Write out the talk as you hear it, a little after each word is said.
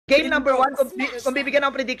Game number 1, kung bibigyan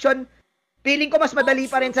ng prediction, feeling ko mas madali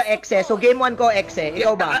pa rin sa Exe. So game 1 ko Exe.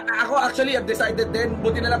 Ikaw ba? Ako actually I've decided din,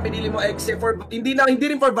 buti na lang pinili mo Exe for hindi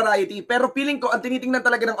rin for variety, pero feeling ko ang tinitingnan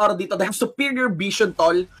talaga ng aura dito, they have superior vision,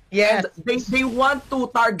 tol. Yes. And they want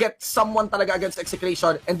to target someone talaga against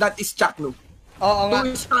execution, and that is Chaknu. Oo nga.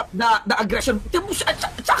 To stop the aggression.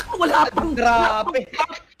 Chaknu, wala pang grabe.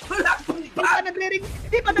 Wala pang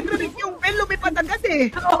Hindi pa nagre-ring yung bell, lumipad agad eh.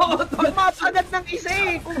 Oo, lumipad agad ng isa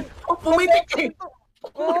eh. Pumitik eh.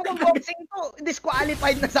 Oo, kung boxing to,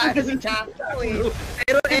 disqualified na sana si Chaco eh.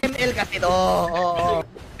 Pero ML kasi to.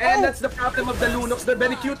 And that's the problem of the Lunox. They're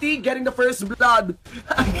very cutie getting the first blood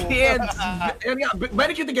against.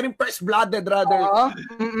 Very cutie getting first blooded rather.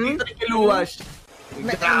 Dito ni Kiluwash.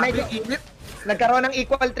 Medyo init. Nagkaroon ng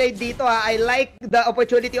equal trade dito ha. I like the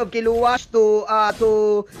opportunity of Kiluwash to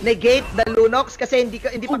negate the Lunox kasi hindi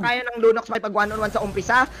pa kaya ng Lunox makipag 1-on-1 sa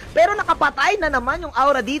umpisa. Pero nakapatay na naman yung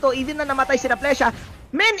aura dito, even na namatay si Rafllesia.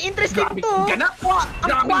 Men, interesting to.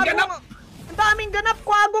 Daming ganap. Ang daming ganap,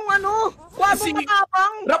 kwagong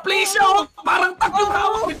matapang. Rafllesia, parang tatlong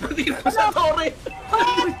hawak dito sa tore.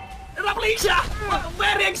 Rafllesia,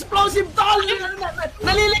 very explosive tol.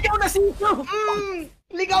 Naliligaw na si Issue.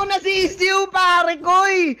 Ligaw na si Issue, pare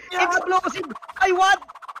koy. Explosive. Ay, what?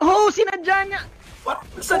 Oh, sinadya niya. What?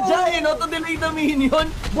 Sadya eh, no? To delay the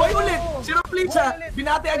minion. Boy ulit, si Rafllesia.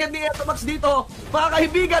 Binati agad ni Etomax dito. Mga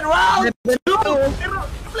kaibigan, round 2. Pero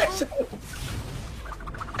Rafllesia.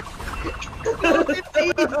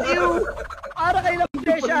 Issue. Para kay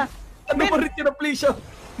Rafllesia. Ano pa rin si Rafllesia?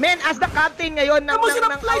 Men, as the captain ngayon ng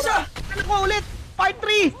Rafllesia. Ano ko ulit? Part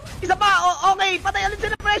 3. Isa pa. Okay, patay ulit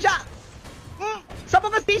si Rafllesia. Sa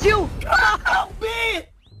mga Issue! Grabe!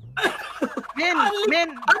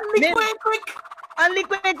 Unli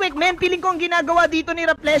quick. Men, feeling ko ang ginagawa dito ni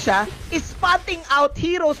Rafllesia is spotting out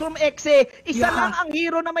heroes from Exe. Isa lang ang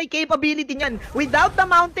hero na may capability niyan. Without the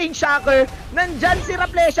Mountain Shocker, nandyan si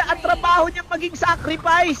Rafllesia at trabaho niyang maging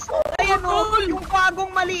sacrifice. Ayan o, yung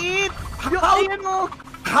bagong maliit. Ayan o.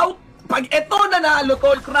 Pag ito nanalo,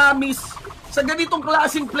 tol, promise, sa ganitong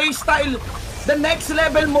klaseng playstyle, the next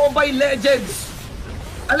level Mobile Legends.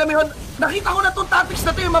 Alam mo yun, nakita ko na itong tactics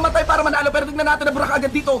na ito yung mamatay para manalo, pero tignan natin na burak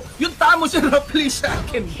agad dito. Yung tamo si Rafllesia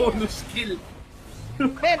can bonus kill.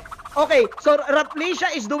 Man, okay, so Rafllesia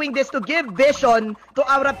is doing this to give vision to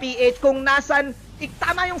Aura PH kung nasan,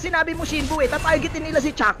 tama yung sinabi mo, Shinbu eh, tatargetin nila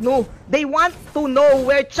si Chaknu. They want to know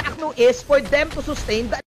where Chaknu is for them to sustain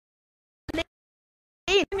the lane.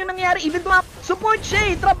 Yun yung nangyari, even to support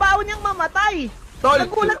siya eh, trabaho niyang mamatay.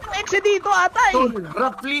 Nagulat yung Exe dito ata eh.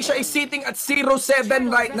 Rafllesia is sitting at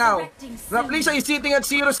 0-7 right now. Rafllesia is sitting at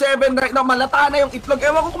 0-7 right now. Malata na yung itlog.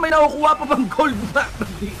 Ewan ko kung may nakukuha pa bang gold back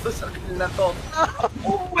dito sa kill na to.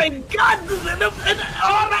 Oh my God!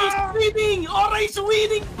 Aura is winning! Aura is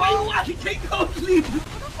winning by 1 gold lead!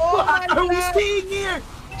 What are we seeing here?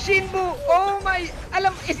 Shinbu, oh my,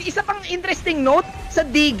 alam, isa pang interesting note sa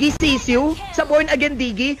DIGGIE Issue, sa Born Again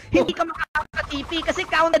DIGGIE, hindi ka makaka-TP kasi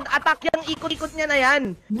counted attack yung ikot-ikot niya na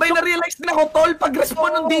yan. May na-realize na ako, tol,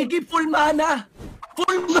 pag-respond ng DIGGIE, full mana.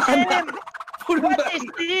 What is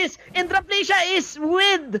this? And Rafllesia is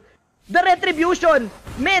with the Retribution.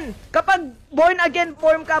 Men, kapag Born Again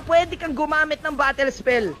form ka, pwede kang gumamit ng battle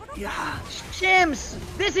spell. Yeah. Shims,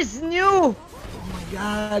 this is new. Oh my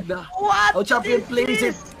God. What? How champion plays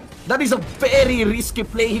it. That is a very risky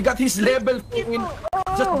play. He got his level win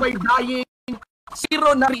just by dying.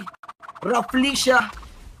 0 na Rafllesia.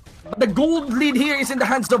 The gold lead here is in the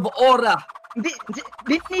hands of Aura.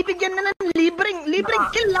 Binibigyan na ng libreng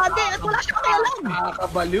kill lagi at wala siya pakialam.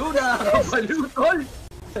 Nakakabaliw, tol.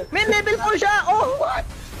 May level 4 siya. Oh, what?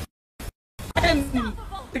 And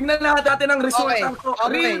tingnan natin ang result.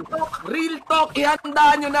 Okay. Real talk.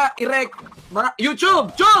 Ihandaan nyo na.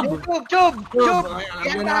 YouTube.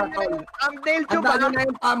 Ihandaan nyo na yung thumbnail, Tube. Ihandaan nyo na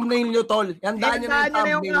yung thumbnail nyo, tol. Ihandaan nyo na yung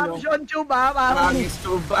thumbnail nyo. Caption, Tube, ha?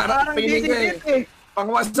 Parang pinig eh.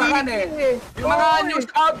 Pangwasakan eh. Yung mga news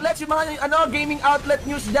outlets, yung mga gaming outlet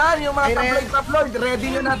news dyan, yung mga tabloid, ready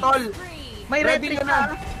nyo na, tol. May ready nyo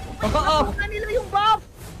na. Oo. Nila yung buff.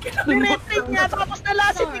 May retreat niya, tapos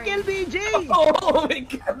nalasit ni KLBJ. Oh my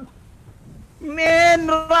God. Man,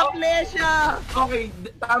 Rafllesia. Okay,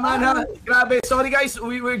 tama na. Grabe. Sorry guys,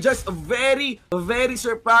 we were just very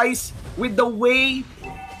surprised with the way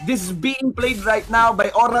this is being played right now by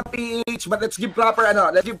Aura PH. But let's give proper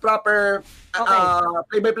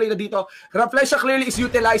play-by-play na dito. Rafllesia clearly is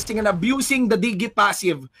utilizing and abusing the DIGGIE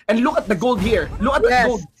passive. And look at the gold here. Look at the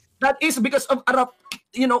gold. That is because of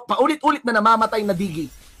paulit-ulit na namamatay na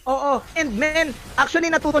DIGGIE. Oo, and men, actually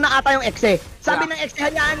natuto na ata yung exe. Sabi Yeah. ng exe,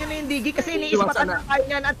 hayaan nyo na yung Diggie kasi iniispatan na tayo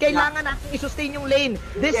yan at kailangan natin i-sustain yung lane.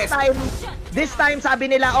 This time sabi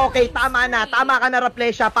nila, okay, tama ka na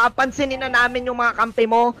Rafllesia, papansinin na namin yung mga kampi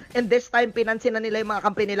mo, and this time pinansin na nila yung mga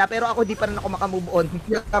kampi nila, pero ako di pa rin ako makamove on.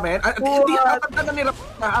 Yeah, man. Hindi tatanda na ni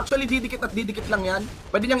Rafllesia. Actually, didikit lang yan.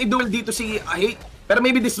 Pwede niyang i-duel dito si Hate. Pero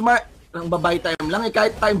maybe this ang babay time lang eh.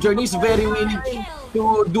 Kahit time journey is very willing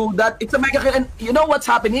to do that. It's a mega kill. And you know what's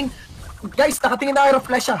happening? Guys, nakatingin na kay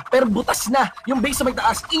Rafllesia. Pero butas na. Yung base sa may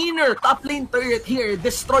taas. Inner top lane turret here.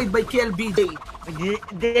 Destroyed by KLBJ.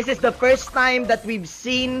 This is the first time that we've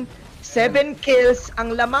seen 7 kills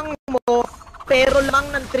ang lamang mo, pero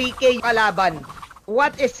lamang ng 3K yung kalaban.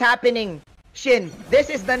 What is happening? Shin,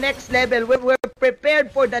 this is the next level. We're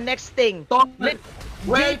prepared for the next thing.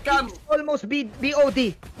 Welcome. Almost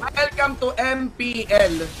BOD. Welcome to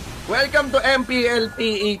MPL. Welcome to MPL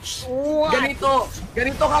PH. What?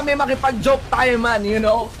 Ganito kami makipag-joke tayo, man, you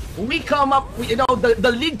know. We come up, you know,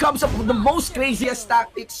 the league comes up with the most craziest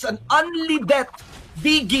tactics, an only death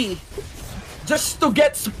DIGGIE just to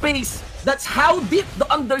get space. That's how deep the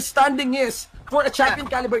understanding is for a champion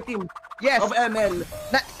caliber team. Yes. Of ML.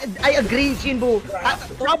 I agree, Shinbu.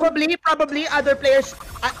 Probably other players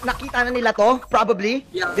nakita na nila to, probably.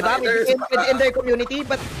 Yeah, diba? Within their community,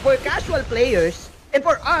 but for casual players, and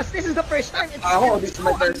for us, this is the first time. This is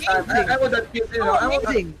my first time. I would admit, you know,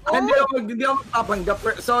 hindi ako magpapanggap.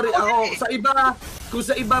 Sorry, kung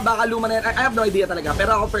sa iba, baka luma na yan. I have no idea talaga.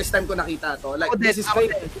 Pero ako first time ko nakita to. Like, this is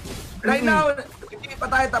fake. Right now, hindi pa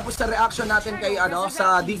tayo tapos sa reaction natin kay,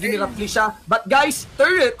 sa DIGGIE ni Rafllesia. But guys,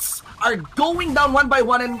 turrets are going down one by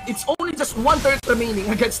one and it's only just one turret remaining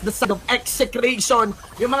against the side of execration.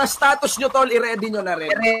 Yung mga status nyo, tol, i-ready nyo na rin.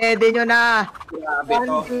 I-ready nyo na. Grabe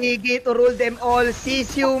to. DIGGIE to rule them all.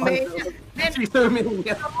 Seize you, man. The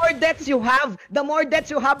more deaths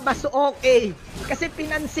you have, mas okay. Kasi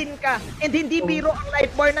pinansin ka. And hindi biro ang life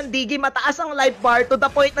bar ng DIGGIE. Mataas ang life bar to the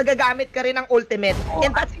point na gagamit ka rin ng ultimate. And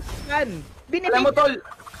that's it. Alam mo, tol,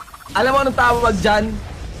 alam mo anong tawag dyan?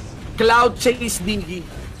 Cloud Chase DIGGIE.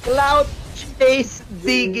 Cloud Chase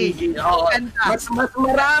DIGGIE. Mas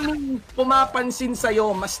maraming pumapansin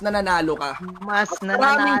sa'yo, mas nananalo ka. Mas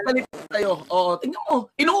maraming palit sa'yo. Oo, tingnan mo,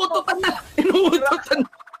 inuutotan na.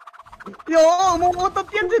 Umuutot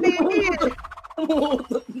yan si DIGGIE.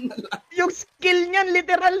 Umuutot na lang. Yung skill niyan,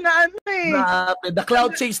 literal na The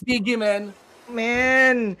Cloud Chase DIGGIE, man.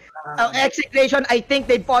 Execution, I think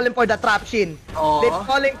they've fallen for the trap, Shin. They've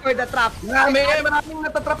fallen for the trap. Maraming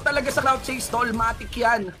natatrap talaga sa Cloud Chase, tol. Matik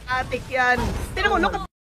yan. Tignan mo, look at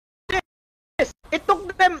this. It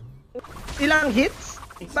took them ilang hits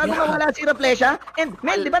bago mawala si Rafllesia. And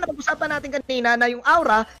men, di ba napag-usapan natin kanina na yung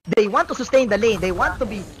aura, they want to sustain the lane. They want to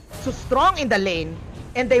be so strong in the lane.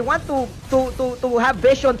 And they want to have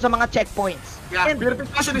vision sa mga checkpoints. Yeah,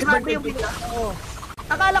 purification is very big.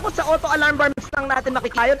 Akala ko sa auto alarm bombs lang natin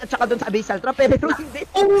makikayon at saka doon sa abyssal trap, pero hindi.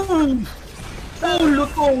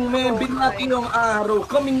 Lutong, man. Binati yung araw.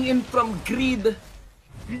 Coming in from grid.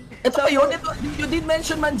 Ito yun, you did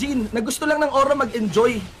mention, Manjin, na gusto lang ng aura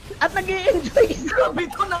mag-enjoy. At nag-i-enjoy. Grabe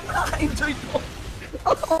ito, nakaka-enjoy to.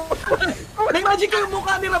 Na-imagine ko yung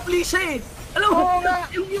mukha ni Rafllesia eh. Alam mo,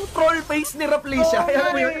 yung troll face ni Rafllesia.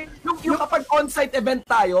 Yung kapag on-site event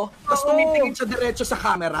tayo, tapos tumitingin siya diretso sa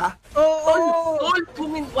camera.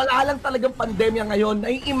 Kung wala lang talagang pandemya ngayon,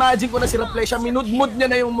 nai-imagine ko na si Rafllesia, minudmud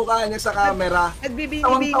niya na yung mukha niya sa camera.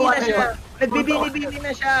 Nagbibini-bini na siya. Nagbibini-bini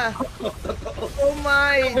na siya. Oh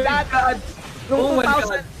my God.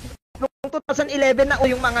 Noong 2011 na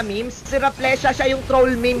yung mga memes, si Rafllesia siya yung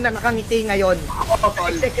troll meme na nakangiti ngayon.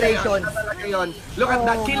 Execration. Look at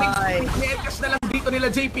that, killing spree. May-ekas na lang dito nila,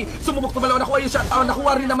 JP. Sumubok tumalaw, nakuha yung shutdown,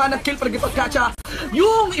 nakuha rin naman ng kill para gitot catcha.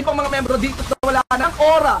 Yung ibang mga membro dito na wala ng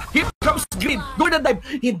aura. Here comes Grid. Gordon dive.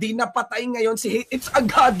 Hindi napatay ngayon si Hate. It's a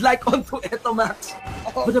godlike onto Eto Max.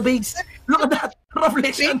 But the base. Look at that.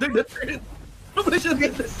 Rafllesia under the turret. Rafllesia under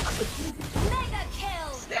the turret.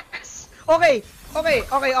 Okay.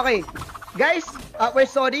 Guys, we're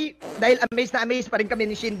sorry dahil amazed pa rin kami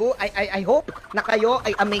ni Shinbu. I hope na kayo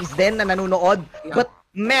ay amazed din na nanonood. Yeah. But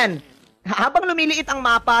man, habang lumiliit ang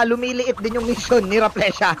mapa, lumiliit din yung mission ni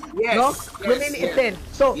Rafllesia. Yes, no? Yes, lumiliit din.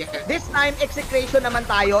 So, this time, execration naman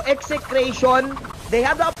tayo. Execration, they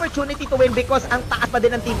have the opportunity to win because ang taas pa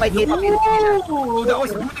din ng teamfight capability nila. That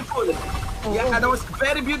was beautiful. Yeah, that was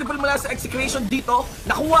very beautiful mula sa execration dito.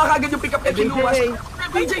 Nakuha ka agad yung pick-up and kinuwas.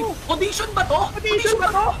 BJ, audition ba to? Audition ba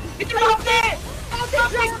to? Ito na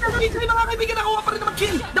mga kaibigan, nakuha pa rin naman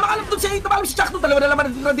kill. Namakalam doon si 8, namakalam si Chuck. Dalawa na naman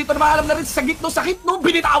nandito, namakalam na rin sa gitno.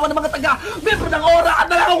 Binitawan ng mga taga. Membro ng Aura at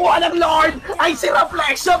nakakuha ng Lord ay si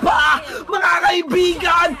Rafllesia pa. Mga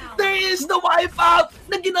kaibigan, there is the wipeout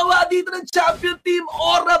na ginawa dito ng champion team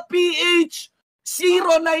Aura PH.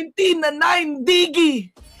 0-19 na 9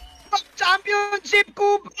 DIGGIE. Championship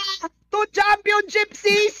Cuba to Championship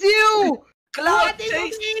CSU. Cloud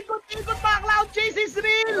chase! Ikot pa! Cloud chase is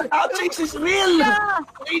real! Cloud chase is real!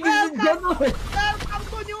 Ladies and gentlemen! Welcome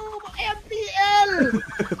to new MPL!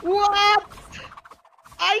 What?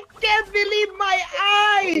 I can't believe my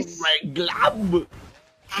eyes! Oh my glab!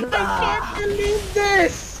 I can't believe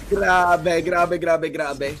this! Grabe.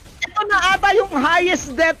 Ito na ata yung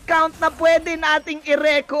highest death count na pwede nating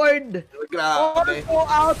i-record. Grabe. All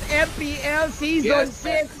out MPL Season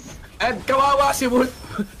 6. And kawawa si Wolf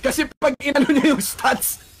kasi pag inano niya yung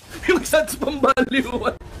stats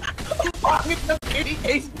pambaliwan. Ang pangit ng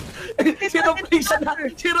KA. Si Rafllesia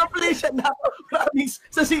na, promise,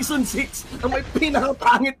 sa Season 6 ang may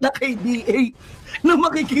pinakapangit na KDA na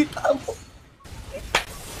makikita mo.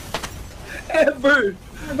 Ever.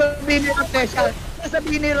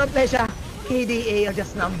 Sabihin ni Rafllesia, KDA are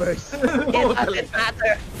just numbers. It doesn't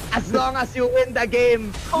matter as long as you win the game.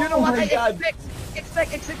 You know what I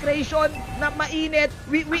expect execration na mainit.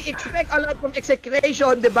 We expect a lot from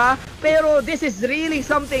execration, di ba? Pero this is really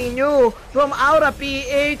something new from Aura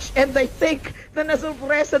PH, and I think na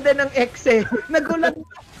nasurpresa din ng Exe.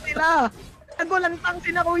 Nagulantang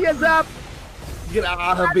sila Kuya Zap.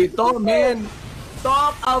 Grabe to, man.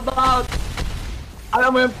 Talk about,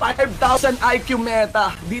 alam mo yung 5,000 IQ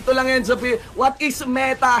meta. Dito lang yan sa What is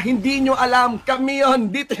meta? Hindi nyo alam. Kami yun.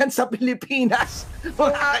 Dito yan sa Pilipinas.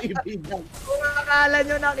 Mga kaibigan. Kung akala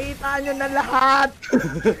nyo, nakita nyo na lahat.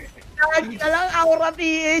 Lagi na lang Aura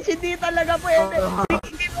PH. Hindi talaga pwede.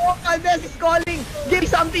 Hindi mo Caldes is calling. Give me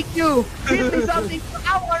something new. Give me something new.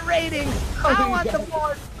 I want ratings. I want the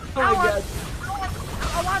board. I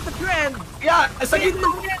want the trend. Yeah, sa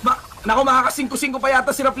gitno. Naku, makakasingko-singko pa yata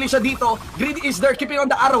si Rafllesia dito. Greedy is there, keeping on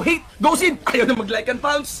the arrow. Hate goes in. Ayaw na mag-like and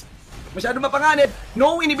pulse. Masyado mapanganib.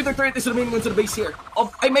 No inhibitor turret is remaining on the base here.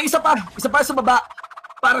 Ay, may isa pa sa baba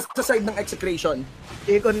para sa side ng execration.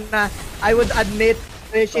 Hindi ko na, I would admit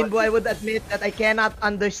that I cannot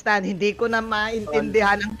understand. Hindi ko na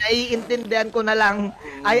maintindihan. Ang naiintindihan ko na lang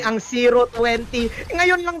ay ang 0-20.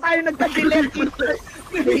 Ngayon lang tayo nagka-delete.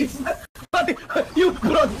 Yung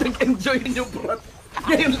broad, nag-enjoy yung broad.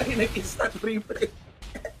 Ngayon lang yung instant replay.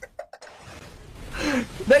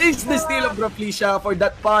 That is the steal of Rafllesia for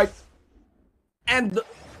that part. And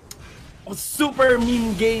a super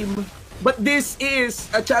mean game. But this is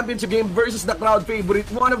a championship game versus the crowd favorite.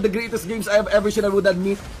 One of the greatest games I have ever seen, I would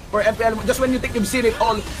admit, for MPL. Just when you think you've seen it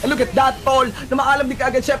all. And look at that all. Na maalam di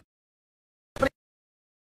kaagad siya.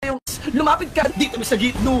 Lumapit ka dito sa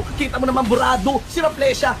gitno, kita mo naman burado si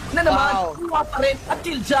Rafllesia na naman kuha pa rin at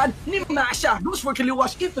kill dyan ni Masha. Goes for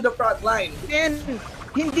Kiliwash into the front line. And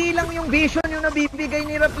hindi lang yung vision yung nabibigay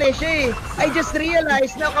ni Rafllesia eh. I just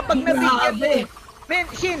realized na kapag nabigyan mo,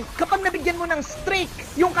 Shin, kapag nabigyan mo ng streak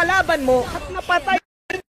yung kalaban mo at napatay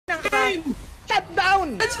ng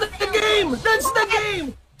shutdown. That's the game!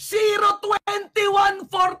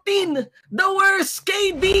 0-21-14, the worst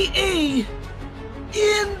KDA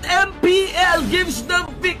in MPL gives the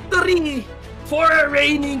victory for a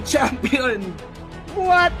reigning champion.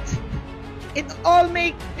 What? It all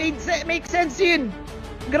make sense yun.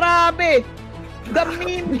 Grabe. The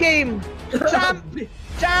meme game.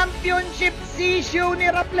 Championship CSU ni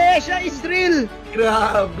Rafllesia is real.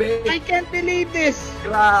 Grabe. I can't believe this.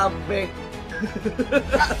 Grabe.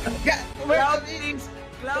 Cloud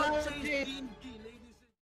Cloud